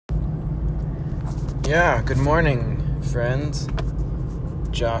Yeah, good morning, friends.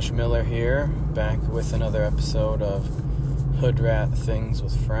 Josh Miller here, back with another episode of Hood Rat Things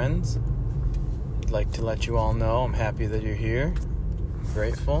with Friends. I'd like to let you all know I'm happy that you're here. I'm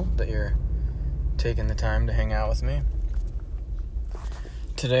grateful that you're taking the time to hang out with me.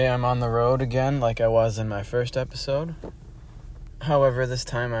 Today I'm on the road again like I was in my first episode. However, this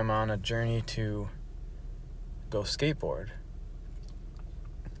time I'm on a journey to go skateboard.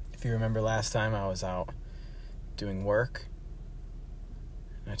 If you remember last time, I was out doing work.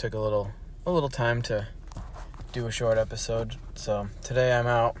 I took a little time to do a short episode. So today I'm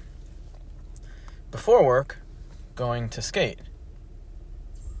out before work going to skate.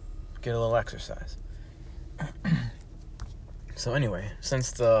 Get a little exercise. So anyway,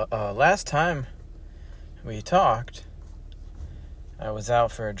 since the last time we talked, I was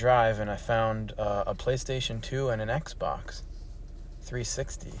out for a drive and I found a PlayStation 2 and an Xbox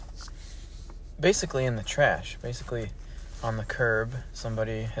 360. Basically in the trash. Basically on the curb.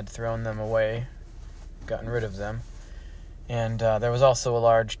 Somebody had thrown them away, gotten rid of them. And there was also a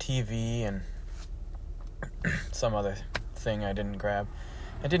large TV and some other thing I didn't grab.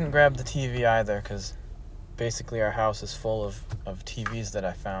 I didn't grab the TV either because basically our house is full of TVs that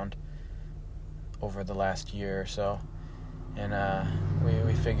I found over the last year or so. And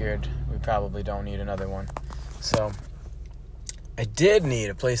we figured we probably don't need another one. So I did need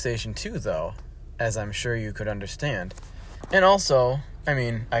a PlayStation 2 though, as I'm sure you could understand. And also, I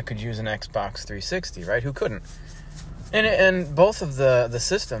mean, I could use an Xbox 360, right? Who couldn't? And both of the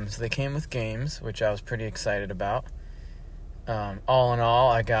systems, they came with games, which I was pretty excited about. All in all,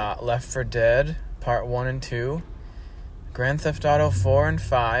 I got Left 4 Dead, Part 1 and 2, Grand Theft Auto 4 and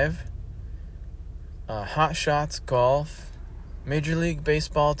 5, Hot Shots Golf, Major League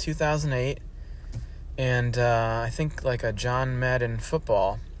Baseball 2008, and I think like a John Madden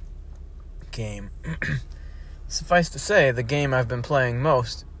football game. Suffice to say, the game I've been playing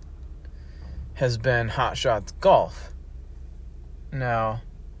most has been Hot Shots Golf. Now,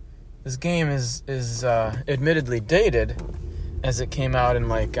 this game is admittedly dated, as it came out in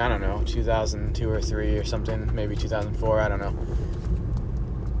 2002 or 3 or something, maybe 2004, I don't know.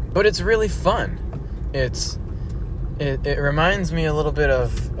 But it's really fun. It reminds me a little bit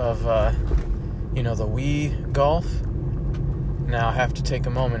of the Wii Golf. Now, I have to take a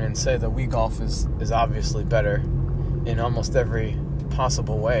moment and say the Wii Golf is obviously better in almost every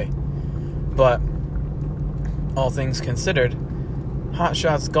possible way. But all things considered, Hot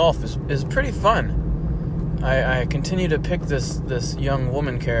Shots Golf is pretty fun. I continue to pick this young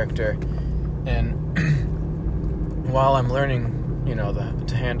woman character, and while I'm learning,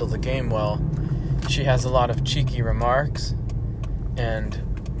 to handle the game well, she has a lot of cheeky remarks and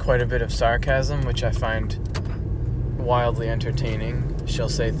quite a bit of sarcasm, which I find wildly entertaining. She'll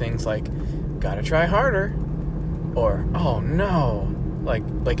say things like, "Gotta try harder," or "Oh no,"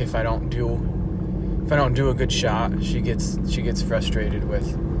 like if I don't do a good shot, she gets frustrated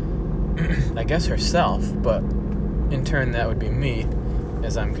with I guess herself, but in turn that would be me,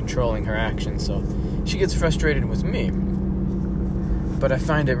 as I'm controlling her actions, so she gets frustrated with me. But I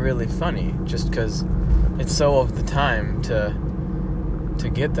find it really funny, just because it's so of the time to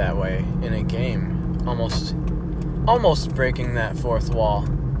get that way in a game, almost breaking that fourth wall,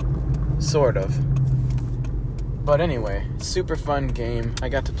 sort of. But anyway, super fun game. I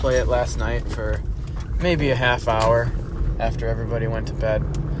got to play it last night for maybe a half hour after everybody went to bed.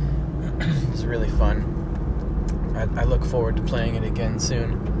 It was really fun. I look forward to playing it again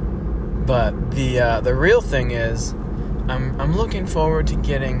soon. But the real thing is, I'm looking forward to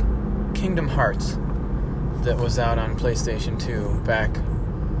getting Kingdom Hearts, that was out on PlayStation 2 back,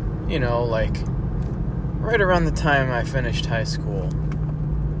 right around the time I finished high school.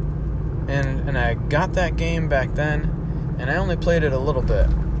 And I got that game back then, and I only played it a little bit.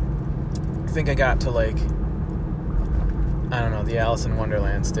 I think I got to the Alice in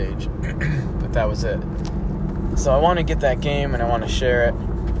Wonderland stage, but that was it. So I want to get that game, and I want to share it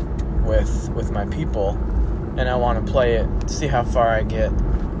with my people, and I want to play it, see how far I get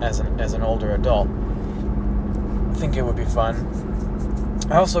as an older adult. I think it would be fun.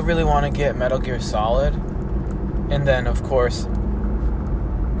 I also really want to get Metal Gear Solid, and then of course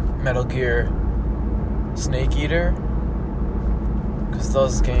Metal Gear Snake Eater, because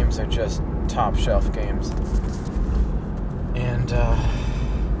those games are just top shelf games. And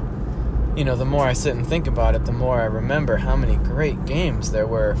the more I sit and think about it, the more I remember how many great games there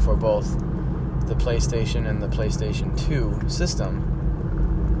were for both the PlayStation and the PlayStation 2 system.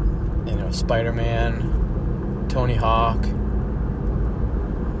 Spider-Man, Tony Hawk.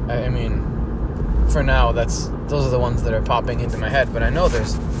 I mean, for now, those are the ones that are popping into my head. But I know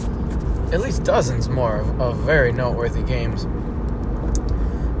there's at least dozens more of very noteworthy games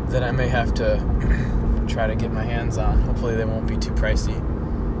that I may have to try to get my hands on. Hopefully they won't be too pricey.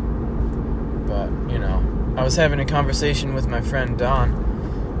 But, I was having a conversation with my friend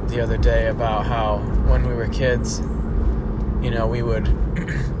Don the other day about how when we were kids, we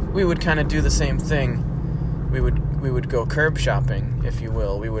would kind of do the same thing. We would go curb shopping, if you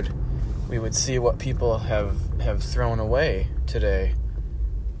will. We would see what people have thrown away today.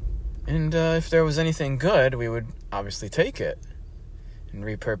 And if there was anything good, we would obviously take it and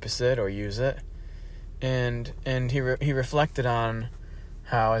repurpose it or use it. And he reflected on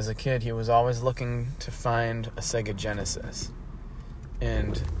how as a kid he was always looking to find a Sega Genesis.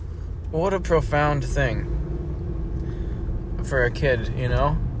 And what a profound thing for a kid,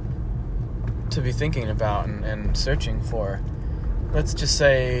 to be thinking about and searching for. Let's just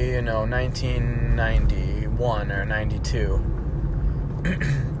say, 1991 or 92.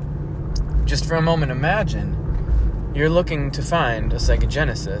 Just for a moment, imagine you're looking to find a Sega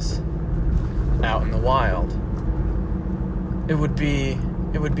Genesis out in the wild. It would be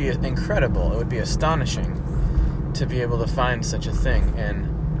incredible. It would be astonishing to be able to find such a thing.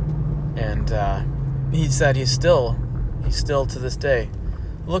 And he said he's still to this day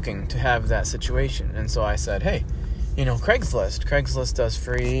looking to have that situation. And so I said, hey, Craigslist does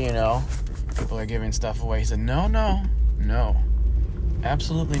free, people are giving stuff away. He said, no,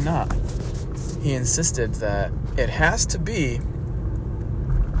 absolutely not. He insisted that it has to be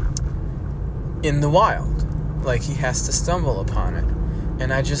in the wild. Like, he has to stumble upon it.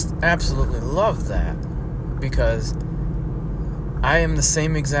 And I just absolutely love that, because I am the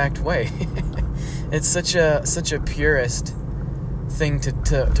same exact way. It's such a purist thing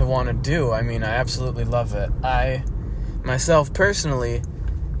to want to do. I mean, I absolutely love it. I myself personally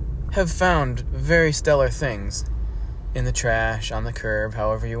have found very stellar things in the trash, on the curb,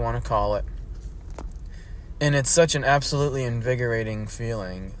 however you want to call it. And it's such an absolutely invigorating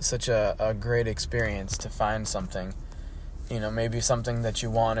feeling, such a great experience to find something, maybe something that you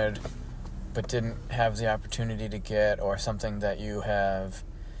wanted but didn't have the opportunity to get, or something that you have,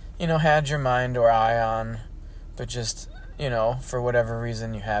 had your mind or eye on, but just, for whatever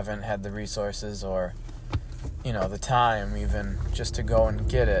reason you haven't had the resources or, the time even just to go and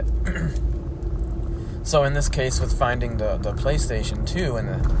get it. So in this case, with finding the PlayStation 2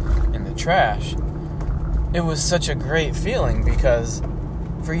 in the trash, it was such a great feeling, because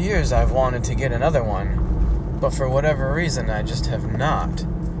for years I've wanted to get another one, but for whatever reason I just have not.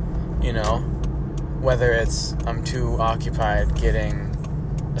 Whether it's I'm too occupied getting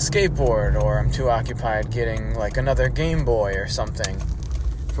a skateboard, or I'm too occupied getting like another Game Boy or something.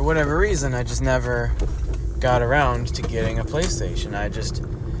 For whatever reason, I just never got around to getting a PlayStation.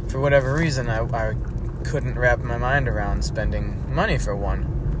 For whatever reason, I couldn't wrap my mind around spending money for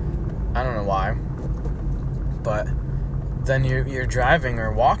one. I don't know why. But then you're driving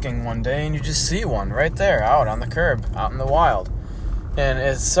or walking one day and you just see one right there out on the curb, out in the wild. And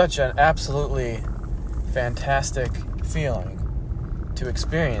it's such an absolutely fantastic feeling to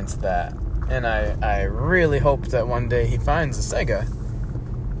experience that. And I really hope that one day he finds a Sega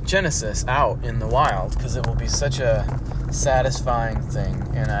Genesis out in the wild, because it will be such a satisfying thing.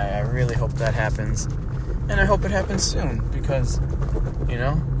 And I really hope that happens. And I hope it happens soon, because,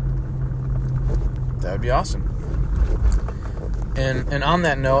 that would be awesome. And on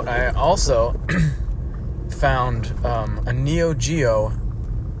that note, I also found a Neo Geo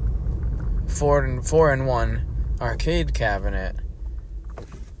 4-in-1 arcade cabinet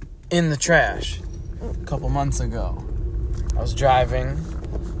in the trash a couple months ago. I was driving,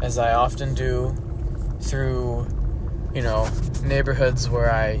 as I often do, through, neighborhoods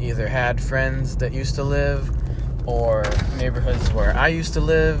where I either had friends that used to live, or neighborhoods where I used to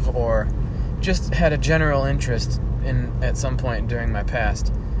live, or just had a general interest at some point during my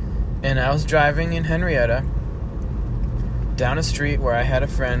past. And I was driving in Henrietta down a street where I had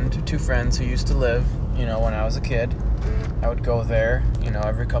two friends who used to live, when I was a kid. I would go there,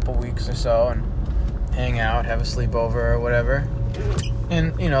 every couple weeks or so and hang out, have a sleepover or whatever.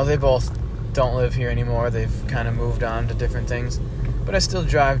 And, they both don't live here anymore. They've kind of moved on to different things. But I still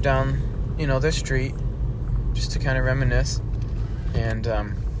drive down, their street just to kind of reminisce. And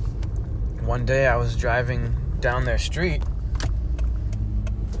one day I was driving down their street,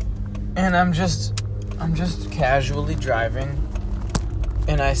 and I'm just casually driving,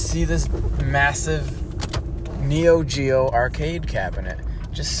 and I see this massive Neo Geo arcade cabinet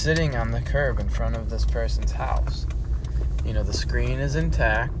just sitting on the curb in front of this person's house. The screen is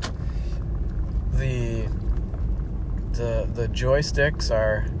intact. The joysticks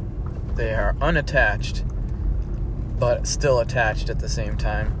are unattached, but still attached at the same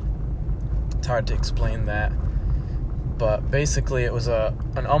time. It's hard to explain that. But basically it was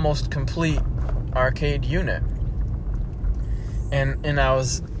an almost complete arcade unit. And I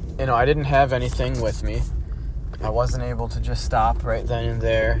was, I didn't have anything with me. I wasn't able to just stop right then and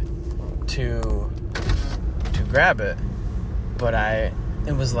there to grab it. But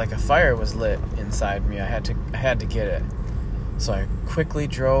it was like a fire was lit inside me. I had to get it. So I quickly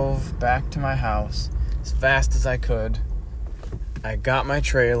drove back to my house as fast as I could. I got my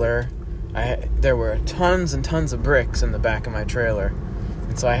trailer. There were tons and tons of bricks in the back of my trailer.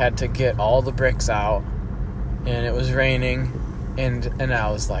 And so I had to get all the bricks out. And it was raining. And I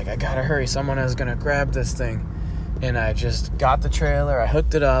was like, I gotta hurry. Someone is gonna grab this thing. And I just got the trailer. I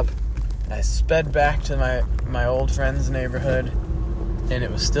hooked it up. I sped back to my old friend's neighborhood. And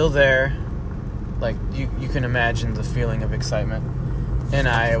it was still there. Like, you can imagine the feeling of excitement. And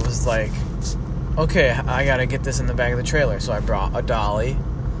I was like, okay, I gotta get this in the back of the trailer. So I brought a dolly,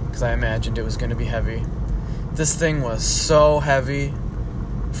 because I imagined it was going to be heavy. This thing was so heavy,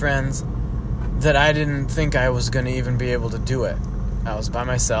 friends, that I didn't think I was going to even be able to do it. I was by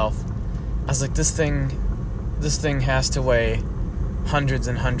myself. I was like, this thing has to weigh hundreds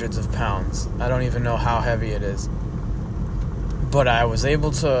and hundreds of pounds. I don't even know how heavy it is. But I was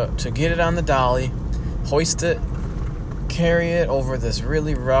able to get it on the dolly, hoist it, carry it over this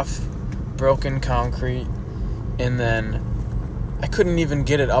really rough, broken concrete, and then I couldn't even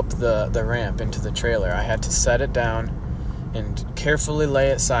get it up the ramp into the trailer. I had to set it down and carefully lay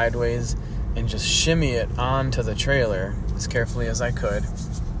it sideways and just shimmy it onto the trailer as carefully as I could.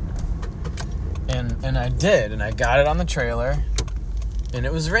 And I did, and I got it on the trailer. And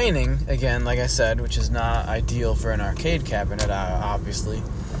it was raining, again, like I said, which is not ideal for an arcade cabinet, obviously.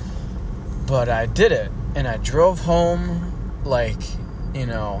 But I did it, and I drove home like,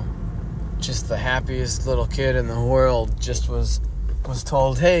 just the happiest little kid in the world. Just was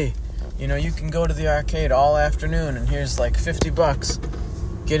told, hey, you can go to the arcade all afternoon, and here's like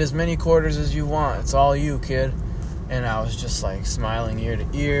 $50. Get as many quarters as you want. It's all you, kid. And I was just like smiling ear to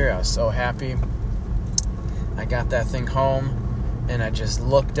ear. I was so happy. I got that thing home. And I just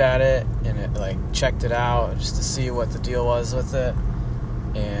looked at it and checked it out just to see what the deal was with it.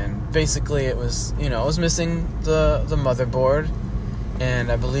 And basically it was, it was missing the motherboard, and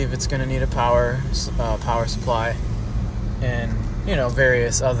I believe it's going to need a power supply and,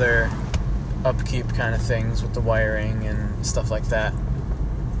 various other upkeep kind of things with the wiring and stuff like that.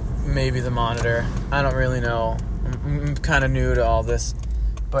 Maybe the monitor. I don't really know. I'm kind of new to all this.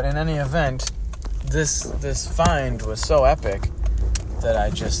 But in any event, this find was so epic that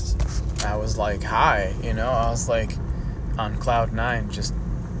I was like high, I was like on cloud 9, just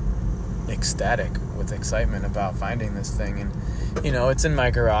ecstatic with excitement about finding this thing. And, it's in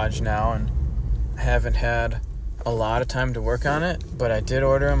my garage now, and I haven't had a lot of time to work on it, but I did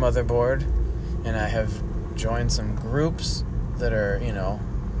order a motherboard, and I have joined some groups that are,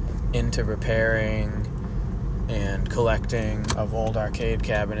 into repairing and collecting of old arcade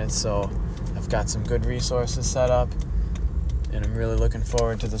cabinets, so I've got some good resources set up. And I'm really looking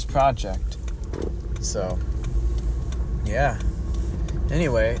forward to this project. So, yeah.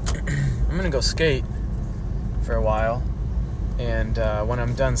 Anyway, I'm going to go skate for a while. And when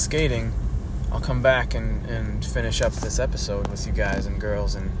I'm done skating, I'll come back and finish up this episode with you guys and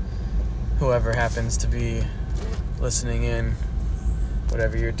girls and whoever happens to be listening in.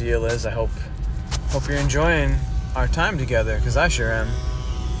 Whatever your deal is, I hope you're enjoying our time together, because I sure am.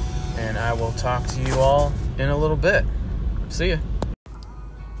 And I will talk to you all in a little bit. See ya.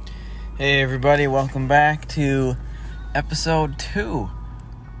 Hey everybody, welcome back to episode 2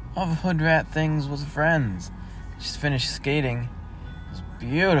 of Hood Rat Things with Friends. Just finished skating. It was a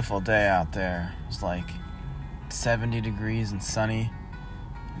beautiful day out there. It was like 70 degrees and sunny.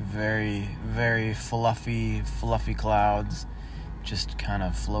 Very, very fluffy clouds just kind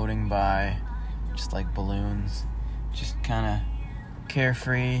of floating by, just like balloons. Just kind of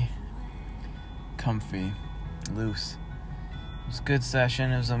carefree, comfy, loose. It was a good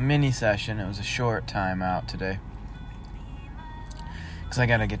session. It was a mini session. It was a short time out today, because I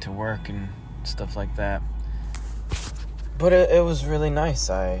gotta get to work and stuff like that. But it was really nice.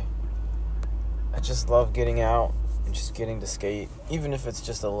 I just love getting out and just getting to skate, even if it's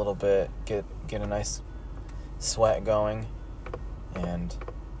just a little bit. Get a nice sweat going, and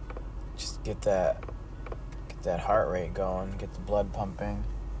just get that heart rate going, get the blood pumping.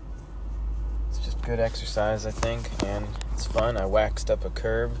 It's just good exercise, I think, and it's fun. I waxed up a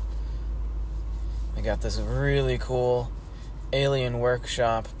curb. I got this really cool Alien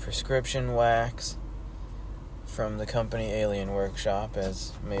Workshop prescription wax from the company Alien Workshop,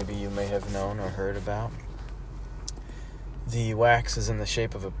 as maybe you may have known or heard about. The wax is in the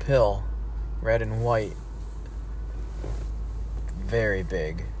shape of a pill, red and white, very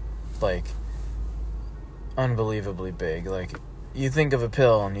big, like unbelievably big. Like, you think of a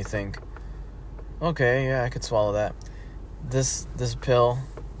pill and you think, okay, yeah, I could swallow that. This pill,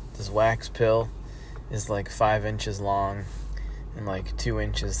 this wax pill, is like 5 inches long and like 2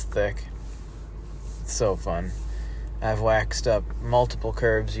 inches thick. It's so fun. I've waxed up multiple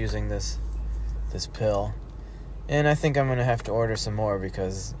curbs using this pill, and I think I'm gonna have to order some more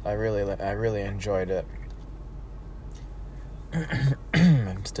because I really enjoyed it.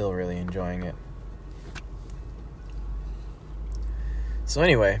 I'm still really enjoying it. So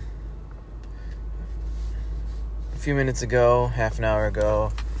anyway, a few minutes ago, half an hour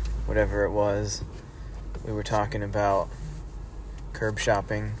ago, whatever it was, we were talking about curb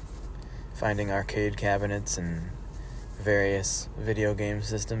shopping, finding arcade cabinets and various video game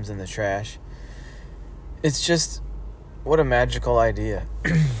systems in the trash. It's just, what a magical idea.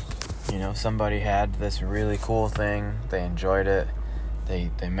 You know, somebody had this really cool thing, they enjoyed it, they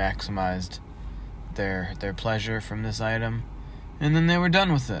maximized their pleasure from this item, and then they were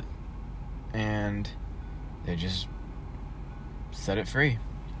done with it. And they just set it free.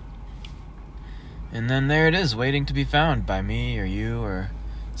 And then there it is, waiting to be found by me or you or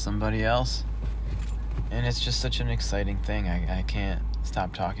somebody else. And it's just such an exciting thing. I can't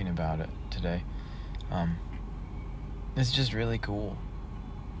stop talking about it today. It's just really cool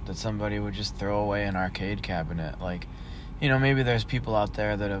that somebody would just throw away an arcade cabinet. Like, you know, maybe there's people out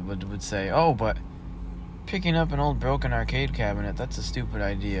there that would say, oh, but picking up an old broken arcade cabinet, that's a stupid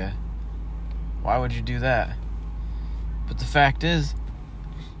idea. Why would you do that? But the fact is,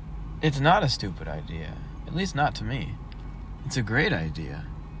 it's not a stupid idea. At least not to me. It's a great idea.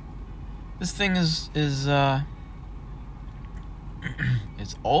 This thing is it's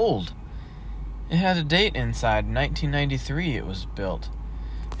old. It had a date inside. 1993 it was built.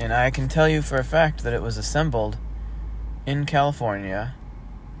 And I can tell you for a fact that it was assembled in California,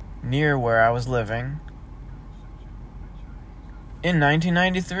 near where I was living, in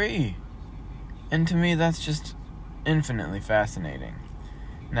 1993. And to me, that's just infinitely fascinating.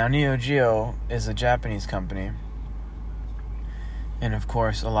 Now, Neo Geo is a Japanese company, and of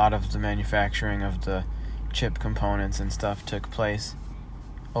course, a lot of the manufacturing of the chip components and stuff took place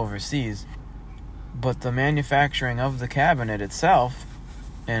overseas. But the manufacturing of the cabinet itself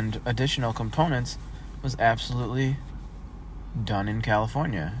and additional components was absolutely done in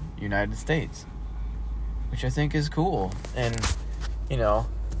California, United States, which I think is cool. And, you know,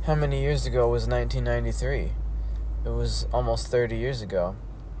 how many years ago was 1993? It was almost 30 years ago.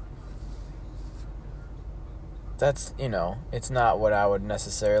 That's, you know, it's not what I would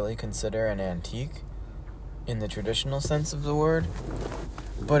necessarily consider an antique in the traditional sense of the word,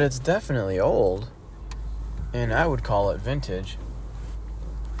 but it's definitely old, and I would call it vintage.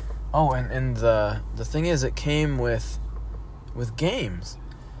 Oh, and the thing is, it came with games.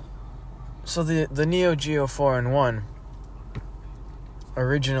 So the Neo Geo 4-in-1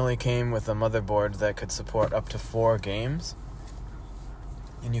 originally came with a motherboard that could support up to 4 games,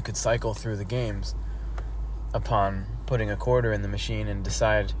 and you could cycle through the games upon putting a quarter in the machine and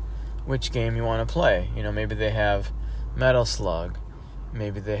decide which game you want to play. You know, maybe they have Metal Slug,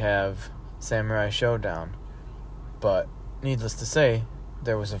 maybe they have Samurai Showdown, but needless to say,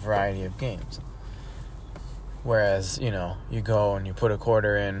 there was a variety of games. Whereas, you know, you go and you put a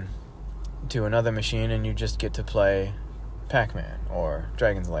quarter in to another machine and you just get to play Pac-Man or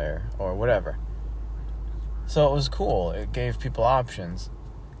Dragon's Lair or whatever. So it was cool. It gave people options.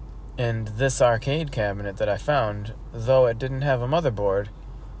 And this arcade cabinet that I found, though it didn't have a motherboard,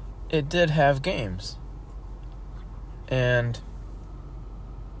 it did have games. And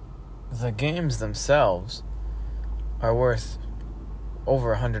the games themselves are worth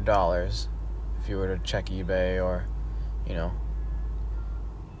over $100 if you were to check eBay or, you know,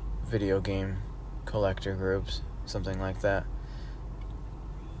 video game collector groups, something like that.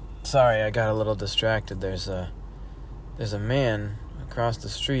 Sorry, I got a little distracted. There's a man across the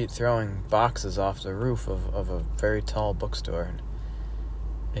street throwing boxes off the roof of a very tall bookstore.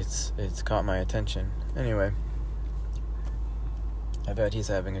 It's caught my attention. Anyway, I bet he's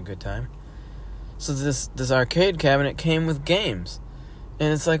having a good time. So this arcade cabinet came with games.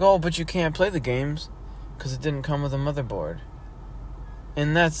 And it's like, oh, but you can't play the games because it didn't come with a motherboard.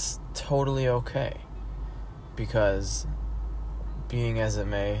 And that's totally okay. Because, being as it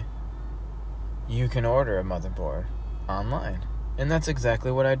may, you can order a motherboard online. And that's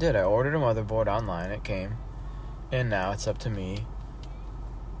exactly what I did. I ordered a motherboard online, it came, and now it's up to me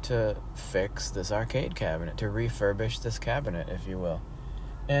to fix this arcade cabinet, to refurbish this cabinet, if you will.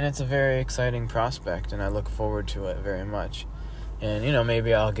 And it's a very exciting prospect, and I look forward to it very much. And,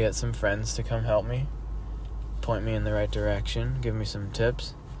 maybe I'll get some friends to come help me, point me in the right direction, give me some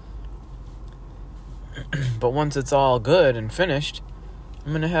tips. But once it's all good and finished,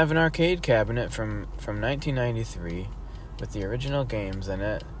 I'm going to have an arcade cabinet from 1993 with the original games in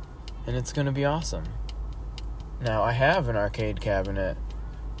it, and it's going to be awesome. Now, I have an arcade cabinet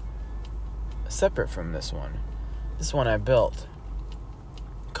separate from this one. This one I built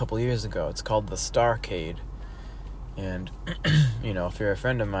a couple years ago. It's called the Starcade. And, if you're a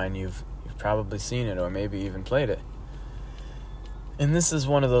friend of mine, you've probably seen it or maybe even played it. And this is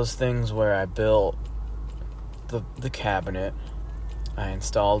one of those things where I built the cabinet. I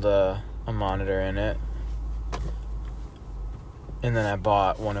installed a monitor in it. And then I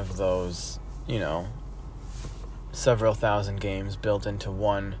bought one of those, several thousand games built into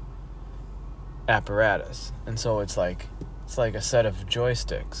one apparatus. And so it's like a set of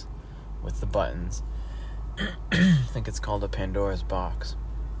joysticks with the buttons. I think it's called a Pandora's box.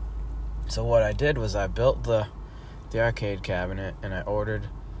 So what I did was I built the arcade cabinet, and I ordered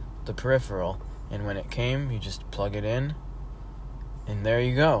the peripheral, and when it came, you just plug it in, and there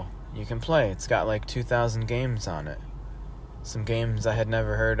you go. You can play. It's got like 2,000 games on it. Some games I had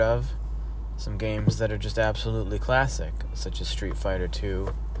never heard of, some games that are just absolutely classic, such as Street Fighter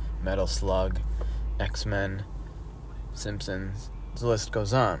 2, Metal Slug, X-Men, Simpsons. The list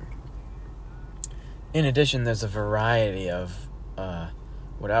goes on. In addition, there's a variety of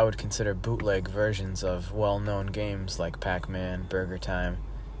what I would consider bootleg versions of well-known games like Pac-Man, Burger Time,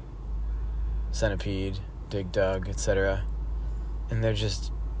 Centipede, Dig Dug, etc. And they're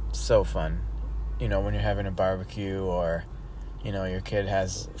just so fun. When you're having a barbecue or, your kid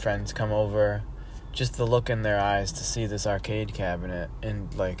has friends come over, just the look in their eyes to see this arcade cabinet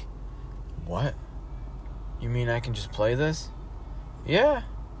and like, what? You mean I can just play this? Yeah.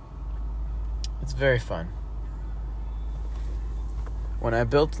 It's very fun. When I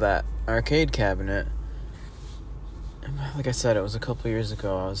built that arcade cabinet, like I said, it was a couple years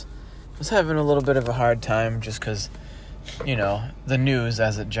ago, I was having a little bit of a hard time just because, the news,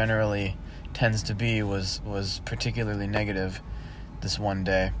 as it generally tends to be, was particularly negative this one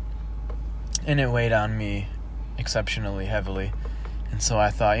day. And it weighed on me exceptionally heavily. And so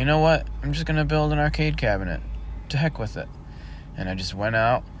I thought, you know what? I'm just going to build an arcade cabinet. To heck with it. And I just went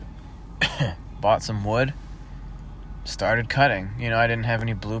out, bought some wood, started cutting. I didn't have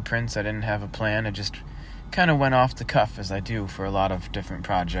any blueprints. I didn't have a plan. I just kind of went off the cuff, as I do for a lot of different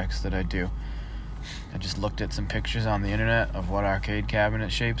projects that I do. I just looked at some pictures on the internet of what arcade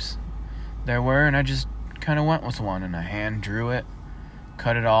cabinet shapes there were, and I just kind of went with one, and I hand drew it,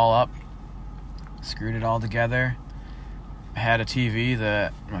 cut it all up, screwed it all together. I had a TV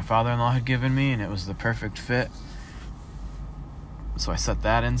that my father-in-law had given me, and it was the perfect fit. So I set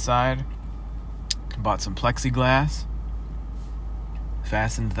that inside, bought some plexiglass,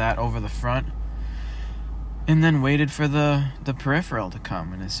 fastened that over the front, and then waited for the peripheral to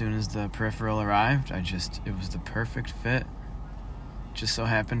come. And as soon as the peripheral arrived, it was the perfect fit. Just so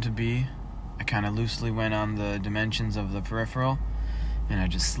happened to be, I kind of loosely went on the dimensions of the peripheral, and I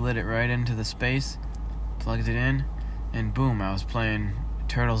just slid it right into the space, plugged it in, and boom, I was playing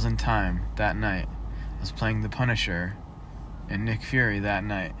Turtles in Time that night. I was playing The Punisher and Nick Fury that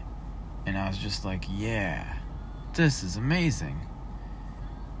night. And I was just like, yeah, this is amazing.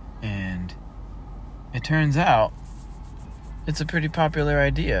 And it turns out it's a pretty popular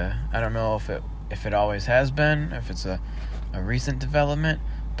idea. I don't know if it always has been, if it's a recent development,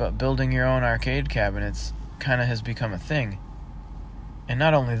 but building your own arcade cabinets kind of has become a thing. And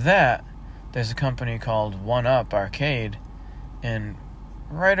not only that, there's a company called One Up Arcade, and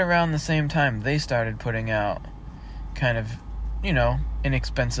right around the same time they started putting out kind of,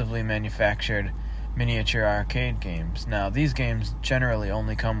 inexpensively manufactured miniature arcade games. Now, these games generally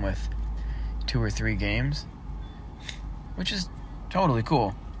only come with 2 or 3 games, which is totally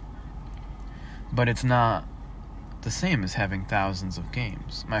cool. But it's not the same as having thousands of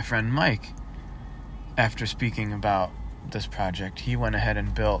games. My friend Mike, after speaking about this project, he went ahead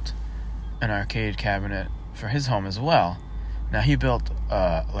and built an arcade cabinet for his home as well. Now, he built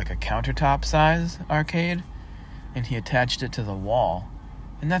like a countertop size arcade, and he attached it to the wall.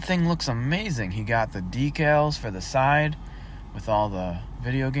 And that thing looks amazing. He got the decals for the side with all the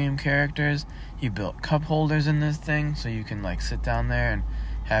video game characters. He built cup holders in this thing so you can like sit down there and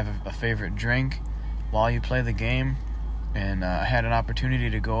have a favorite drink while you play the game. And I had an opportunity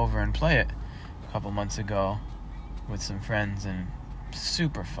to go over and play it a couple months ago with some friends, and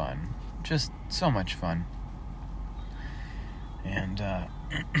super fun. Just so much fun. And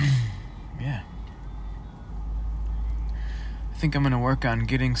yeah, I think I'm going to work on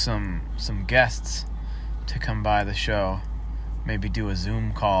getting some guests to come by the show maybe do a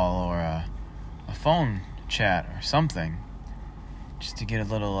Zoom call or a phone chat or something, just to get a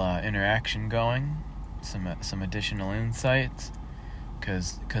little interaction going, some additional insights.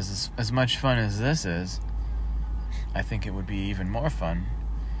 Because as much fun as this is, I think it would be even more fun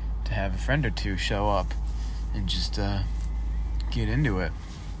to have a friend or two show up and just get into it.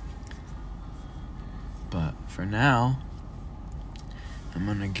 But for now, I'm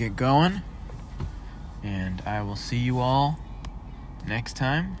going to get going, and I will see you all next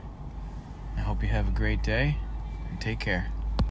time. I hope you have a great day, and take care.